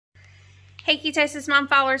Hey Ketosis Mom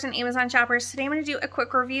followers and Amazon shoppers, today I'm going to do a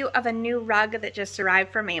quick review of a new rug that just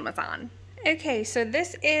arrived from Amazon. Okay, so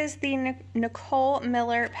this is the Nicole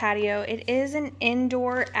Miller patio. It is an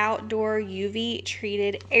indoor-outdoor UV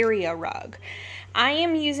treated area rug. I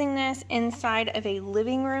am using this inside of a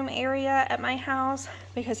living room area at my house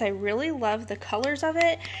because I really love the colors of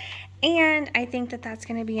it, and I think that that's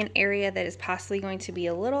going to be an area that is possibly going to be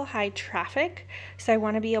a little high traffic, so I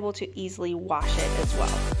want to be able to easily wash it as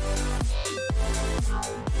well.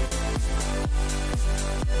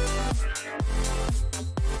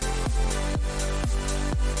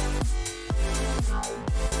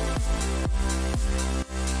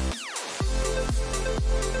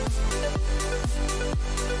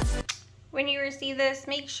 When you receive this,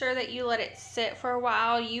 make sure that you let it sit for a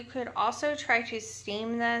while. You could also try to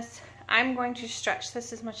steam this. I'm going to stretch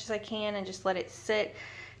this as much as I can and just let it sit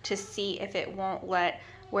to see if it won't let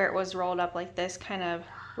where it was rolled up like this kind of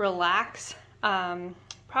relax,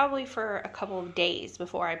 probably for a couple of days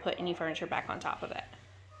before I put any furniture back on top of it.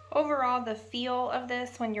 Overall, the feel of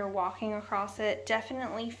this when you're walking across it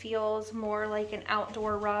definitely feels more like an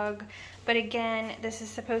outdoor rug. But again, this is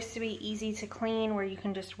supposed to be easy to clean where you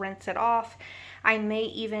can just rinse it off. I may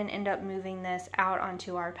even end up moving this out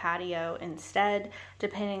onto our patio instead,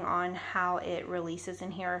 depending on how it releases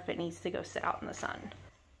in here, if it needs to go sit out in the sun.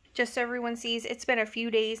 Just so everyone sees, it's been a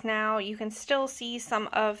few days now. You can still see some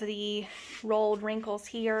of the rolled wrinkles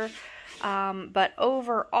here, but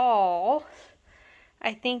overall,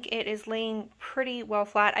 I think it is laying pretty well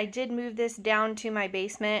flat. I did move this down to my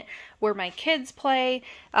basement where my kids play,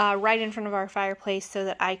 right in front of our fireplace, so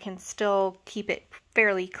that I can still keep it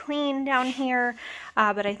fairly clean down here.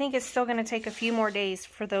 But I think it's still going to take a few more days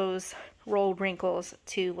for those rolled wrinkles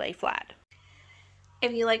to lay flat.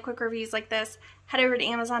 If you like quick reviews like this, head over to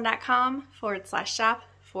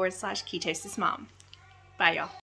amazon.com/shop/ketosismom. Bye, y'all.